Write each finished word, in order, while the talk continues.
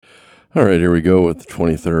All right, here we go with the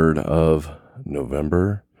 23rd of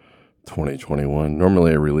November, 2021.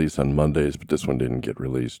 Normally I release on Mondays, but this one didn't get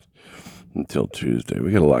released until Tuesday.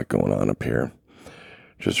 We got a lot going on up here.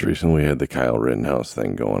 Just recently we had the Kyle Rittenhouse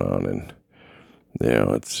thing going on, and,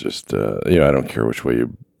 it's just, I don't care which way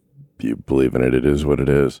you believe in it. It is what it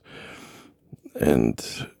is.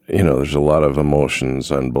 And, there's a lot of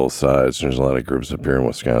emotions on both sides. There's a lot of groups up here in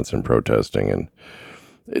Wisconsin protesting, and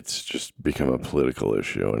it's just become a political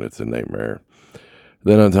issue, and it's a nightmare.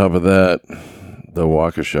 Then on top of that, the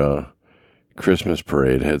Waukesha Christmas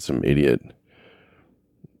parade had some idiot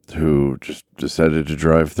who just decided to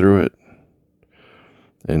drive through it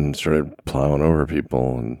and started plowing over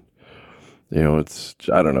people. And,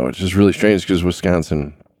 I don't know, it's just really strange because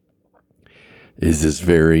Wisconsin is this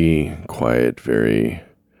very quiet, very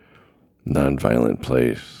nonviolent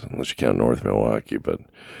place, unless you count North Milwaukee, but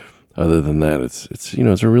other than that, it's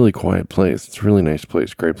a really quiet place. It's a really nice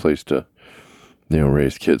place. Great place to,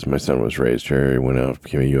 raise kids. My son was raised here. He went out,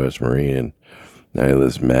 became a U.S. Marine, and now he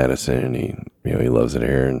lives in Madison. He loves it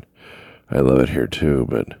here, and I love it here too.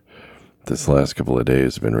 But this last couple of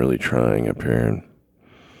days have been really trying up here, and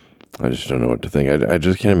I just don't know what to think. I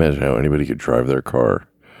just can't imagine how anybody could drive their car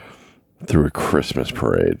through a Christmas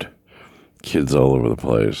parade. Kids all over the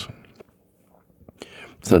place.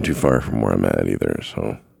 It's not too far from where I'm at either,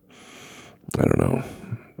 so I don't know.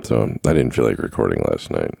 So I didn't feel like recording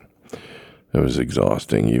last night. It was an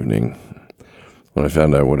exhausting evening. When I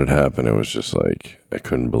found out what had happened, it was just like, I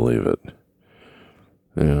couldn't believe it.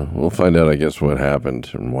 We'll find out, I guess, what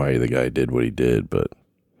happened and why the guy did what he did, but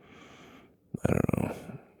I don't know.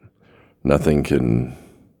 Nothing can,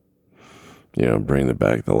 bring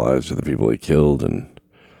back the lives of the people he killed, and,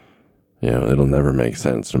 it'll never make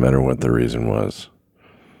sense no matter what the reason was.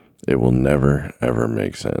 It will never, ever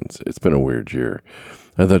make sense. It's been a weird year.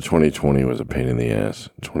 I thought 2020 was a pain in the ass.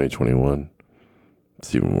 2021,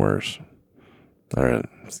 it's even worse. All right.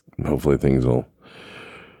 Hopefully things will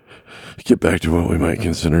get back to what we might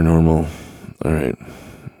consider normal. All right.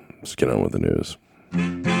 Let's get on with the news.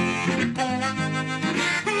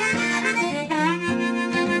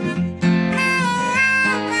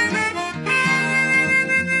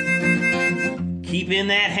 Keeping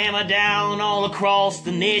that hammer down all across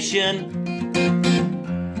the nation.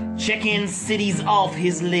 Checking cities off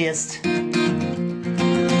his list.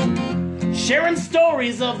 Sharing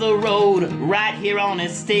stories of the road right here on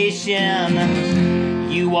his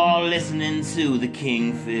station. You are listening to the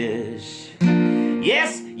Kingfish.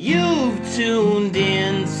 Yes, you've tuned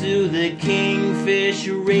in to the Kingfish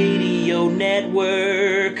Radio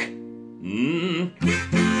Network.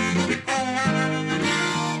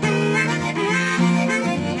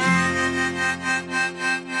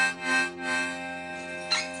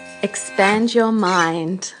 Expand your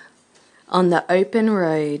mind on the open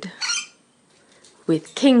road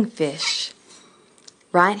with Kingfish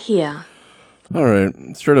right here. All right.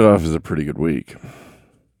 It started off as a pretty good week.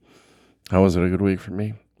 How was it a good week for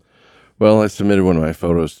me? Well, I submitted one of my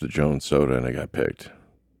photos to Jones Soda and I got picked.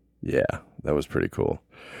 Yeah, that was pretty cool.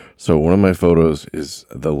 So one of my photos is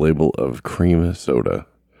the label of cream soda.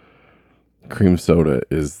 Cream soda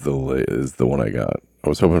is the one I got. I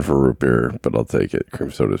was hoping for root beer, but I'll take it. Cream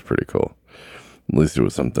soda is pretty cool. At least it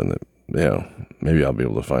was something that, maybe I'll be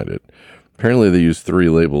able to find it. Apparently they use 3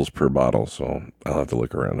 labels per bottle, so I'll have to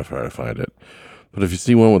look around to try to find it. But if you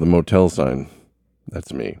see one with a motel sign,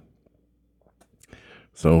 that's me.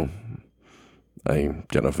 So I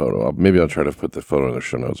got a photo. Maybe I'll try to put the photo in the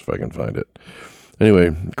show notes if I can find it.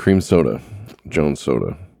 Anyway, cream soda. Jones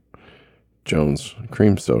soda. Jones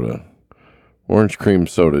cream soda. Orange cream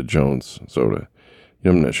soda. Jones soda.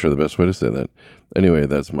 I'm not sure the best way to say that. Anyway,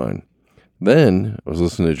 that's mine. Then I was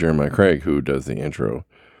listening to Jeremiah Craig, who does the intro.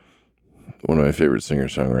 One of my favorite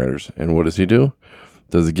singer-songwriters. And what does he do?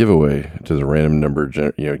 Does a giveaway. Does a random number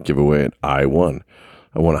giveaway, and I won.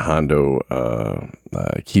 I won a Hondo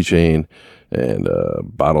keychain and a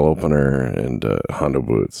bottle opener and Hondo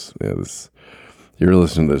boots. You're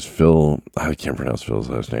listening to this Phil. I can't pronounce Phil's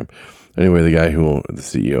last name. Anyway, the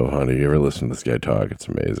CEO of Hondo. You ever listen to this guy talk? It's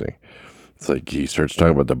amazing. It's like he starts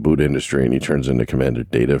talking about the boot industry and he turns into Commander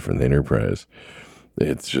Data from the Enterprise.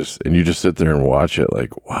 It's just, and you just sit there and watch it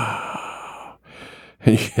like, wow.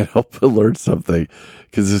 And you can't help but learn something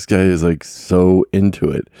because this guy is like so into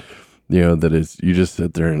it, that is, you just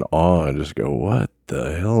sit there in awe and just go, what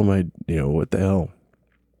the hell am I, what the hell?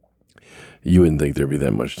 You wouldn't think there'd be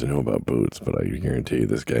that much to know about boots, but I guarantee you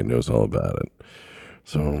this guy knows all about it.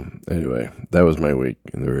 So anyway, that was my week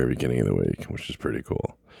in the very beginning of the week, which is pretty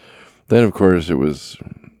cool. Then, of course, it was,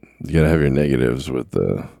 you got to have your negatives with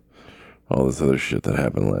all this other shit that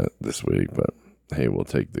happened this week. But hey, we'll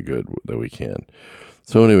take the good that we can.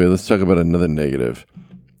 So anyway, let's talk about another negative.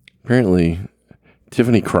 Apparently,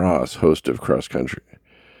 Tiffany Cross, host of Cross Country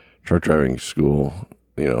Truck Driving School,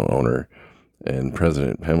 owner and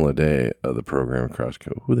president, Pamela Day of the program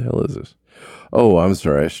Crossco. Who the hell is this? Oh, I'm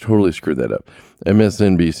sorry. I totally screwed that up.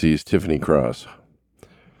 MSNBC's Tiffany Cross.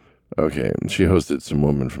 Okay, she hosted some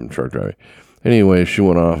woman from truck driving. Anyway, she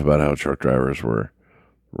went off about how truck drivers were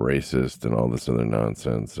racist and all this other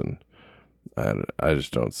nonsense, and I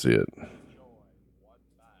just don't see it.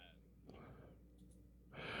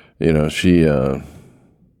 She, I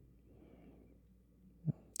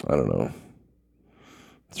don't know,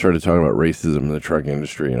 started talking about racism in the truck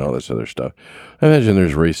industry and all this other stuff. I imagine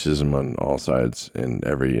there's racism on all sides in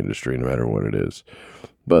every industry, no matter what it is.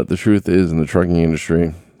 But the truth is, in the trucking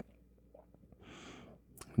industry,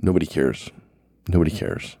 nobody cares. Nobody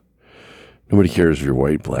cares. Nobody cares if you're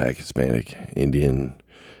white, black, Hispanic, Indian,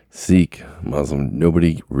 Sikh, Muslim.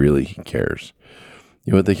 Nobody really cares.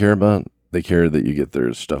 You know what they care about? They care that you get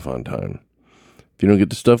their stuff on time. If you don't get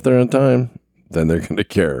the stuff there on time, then they're going to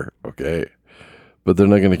care, okay? But they're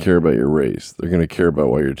not going to care about your race. They're going to care about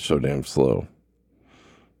why you're so damn slow.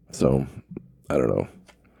 So, I don't know.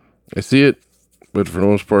 I see it, but for the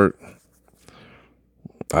most part,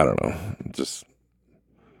 I don't know.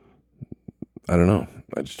 I don't know.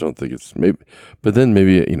 I just don't think it's maybe. But then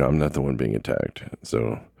maybe, I'm not the one being attacked.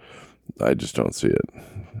 So, I just don't see it.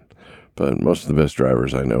 But most of the best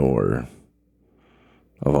drivers I know are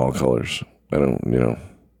of all colors. I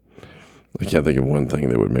can't think of one thing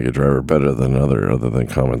that would make a driver better than another other than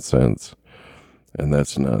common sense. And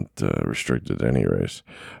that's not restricted to any race.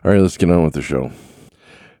 All right, let's get on with the show.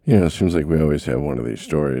 It seems like we always have one of these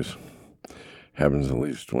stories. Happens at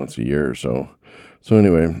least once a year or so. So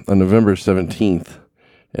anyway, on November 17th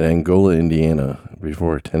in Angola, Indiana,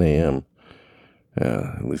 before 10 a.m.,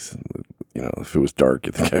 at least, if it was dark,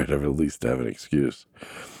 I think I would have at least have an excuse.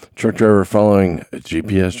 Truck driver following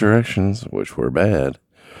GPS directions, which were bad,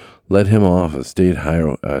 led him off a state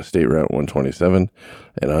Route 127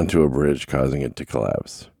 and onto a bridge, causing it to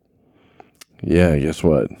collapse. Yeah, guess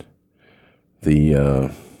what?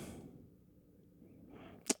 The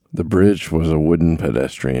bridge was a wooden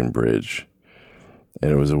pedestrian bridge,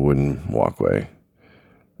 and it was a wooden walkway,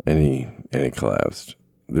 and he collapsed.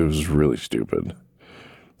 It was really stupid.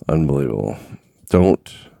 Unbelievable.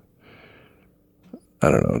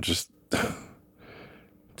 Just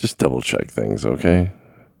double check things, okay?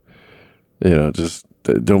 Just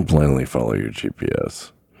don't blindly follow your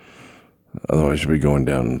GPS. Otherwise, you'll be going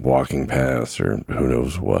down walking paths or who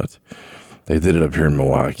knows what. They did it up here in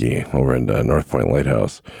Milwaukee, over in North Point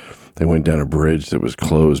Lighthouse. They went down a bridge that was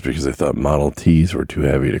closed because they thought Model Ts were too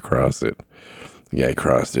heavy to cross it. The guy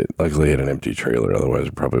crossed it. Luckily, he had an empty trailer. Otherwise,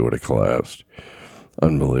 it probably would have collapsed.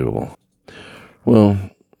 Unbelievable. Well,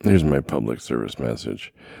 here's my public service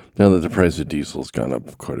message. Now that the price of diesel's gone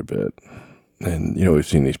up quite a bit, and, we've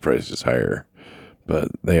seen these prices higher, but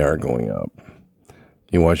they are going up.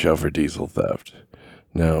 You watch out for diesel theft.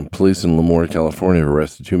 Now, police in Lemoore, California have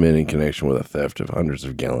arrested 2 men in connection with a theft of hundreds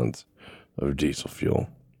of gallons of diesel fuel.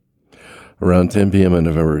 Around 10 p.m. on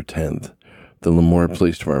November 10th, the Lemoore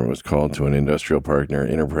Police Department was called to an industrial park near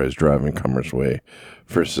Enterprise Drive and Commerce Way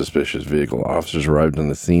for a suspicious vehicle. Officers arrived on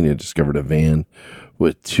the scene and discovered a van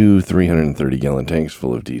with 2 330-gallon tanks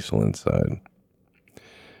full of diesel inside.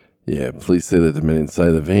 Yeah, police say that the men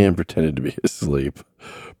inside the van pretended to be asleep,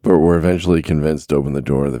 but were eventually convinced to open the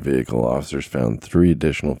door of the vehicle. Officers found 3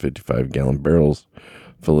 additional 55-gallon barrels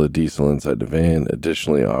full of diesel inside the van.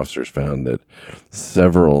 Additionally, officers found that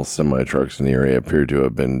several semi-trucks in the area appeared to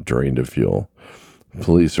have been drained of fuel.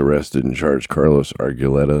 Police arrested and charged Carlos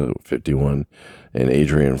Argueta, 51, and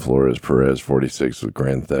Adrian Flores Perez, 46, with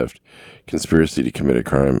grand theft, conspiracy to commit a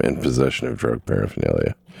crime, and possession of drug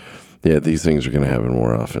paraphernalia. Yeah, these things are going to happen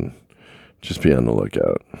more often. Just be on the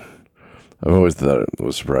lookout. I've always thought it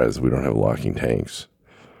was surprised that we don't have locking tanks.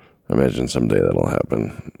 I imagine someday that'll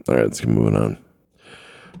happen. All right, let's keep moving on.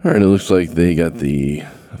 All right, it looks like they got the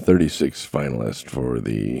 36 finalists for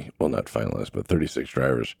not finalists, but 36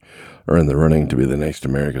 drivers are in the running to be the next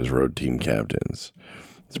America's Road Team captains.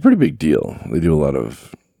 It's a pretty big deal. They do a lot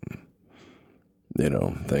of,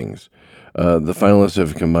 things. The finalists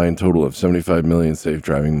have a combined total of 75 million safe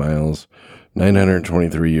driving miles,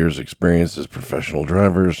 923 years experience as professional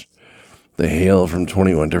drivers. They hail from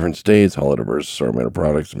 21 different states, haul a diverse assortment of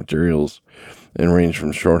products and materials, and range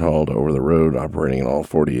from short haul to over the road, operating in all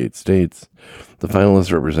 48 states. The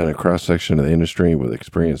finalists represent a cross-section of the industry with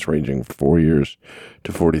experience ranging from 4 years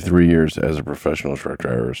to 43 years as a professional truck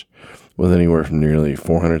drivers, with anywhere from nearly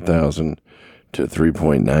 400,000 to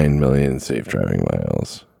 3.9 million safe driving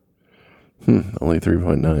miles. Only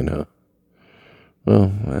 3.9, huh?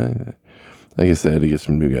 Well, I guess they had to get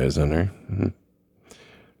some new guys on there.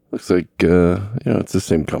 Looks like, it's the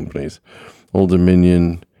same companies. Old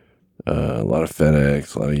Dominion, a lot of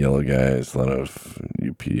FedEx, a lot of yellow guys, a lot of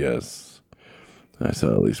UPS. I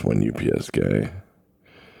saw at least one UPS guy.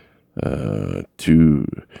 I'm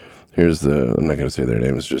not going to say their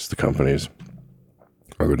names, just the companies.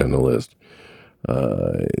 I'll go down the list.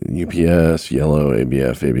 UPS, yellow,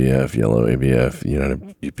 ABF, yellow, ABF,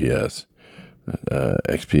 United UPS,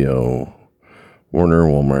 XPO, Warner,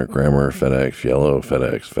 Walmart, Grammar, FedEx, yellow,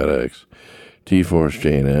 FedEx, T-Force,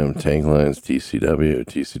 J&M, Tank Lines,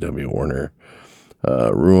 TCW, Warner,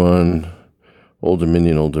 Ruan, Old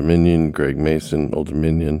Dominion, Greg Mason, Old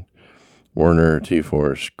Dominion, Warner,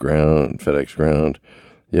 T-Force, Ground, FedEx Ground,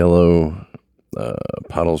 Yellow,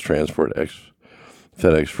 Pottles Transport,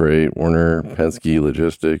 FedEx Freight, Warner, Penske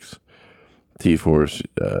Logistics, T-Force,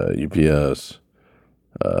 UPS,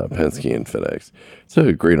 Penske, and FedEx. It's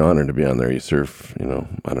a great honor to be on there. You serve, I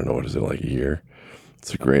don't know, what is it, like a year?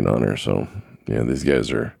 It's a great honor. So, these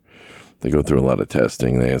guys they go through a lot of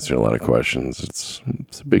testing. They answer a lot of questions. It's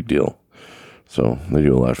a big deal. So they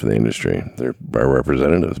do a lot for the industry. They're our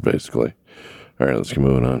representatives, basically. All right, let's get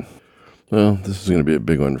moving on. Well, this is going to be a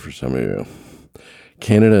big one for some of you.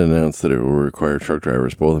 Canada announced that it will require truck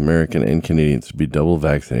drivers, both American and Canadians, to be double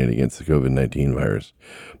vaccinated against the COVID-19 virus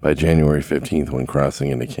by January 15th when crossing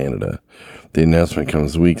into Canada. The announcement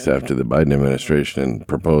comes weeks after the Biden administration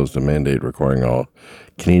proposed a mandate requiring all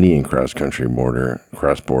Canadian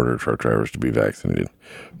cross-border truck drivers to be vaccinated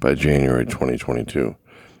by January 2022.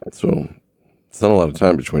 So it's not a lot of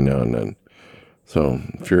time between now and then. So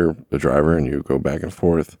if you're a driver and you go back and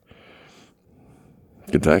forth,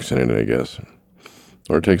 get vaccinated, I guess.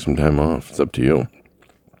 Or take some time off. It's up to you.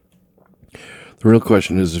 The real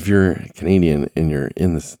question is, if you're Canadian and you're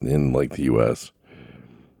in the U.S.,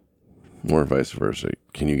 or vice versa,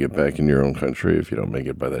 can you get back in your own country if you don't make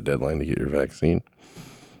it by that deadline to get your vaccine?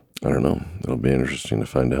 I don't know. It'll be interesting to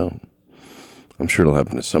find out. I'm sure it'll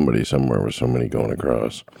happen to somebody somewhere with so many going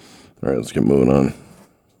across. All right, let's get moving on.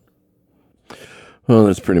 Well,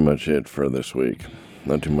 that's pretty much it for this week.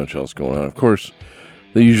 Not too much else going on. Of course,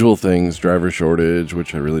 the usual things, driver shortage,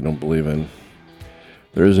 which I really don't believe in.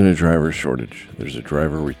 There isn't a driver shortage. There's a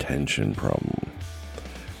driver retention problem.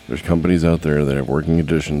 There's companies out there that have working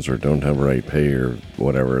conditions or don't have right pay or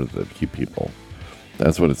whatever that keep people.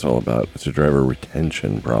 That's what it's all about. It's a driver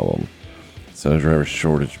retention problem. It's not a driver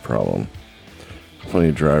shortage problem. Plenty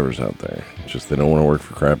of drivers out there. It's just they don't want to work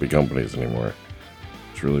for crappy companies anymore.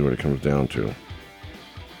 It's really what it comes down to.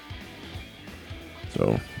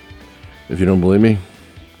 So, if you don't believe me,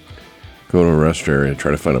 go to a rest area and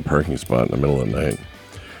try to find a parking spot in the middle of the night.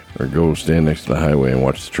 Or go stand next to the highway and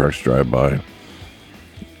watch the trucks drive by.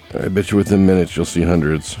 I bet you within minutes you'll see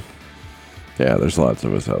hundreds. Yeah, there's lots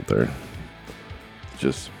of us out there.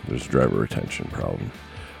 Just, there's a driver retention problem.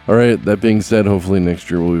 All right, that being said, hopefully next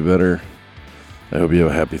year will be better. I hope you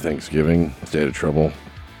have a happy Thanksgiving. Stay out of trouble.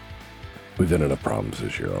 We've had enough problems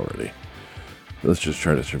this year already. Let's just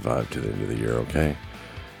try to survive to the end of the year, okay?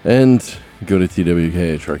 And go to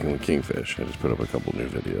TWK, Trucking with Kingfish. I just put up a couple new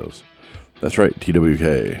videos. That's right,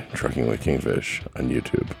 TWK, Trucking with Kingfish on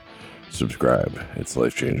YouTube. Subscribe. It's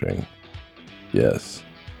life-changing. Yes,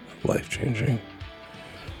 life-changing.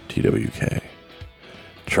 TWK,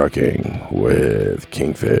 Trucking with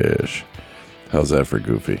Kingfish. How's that for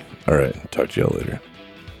goofy? All right, talk to y'all later.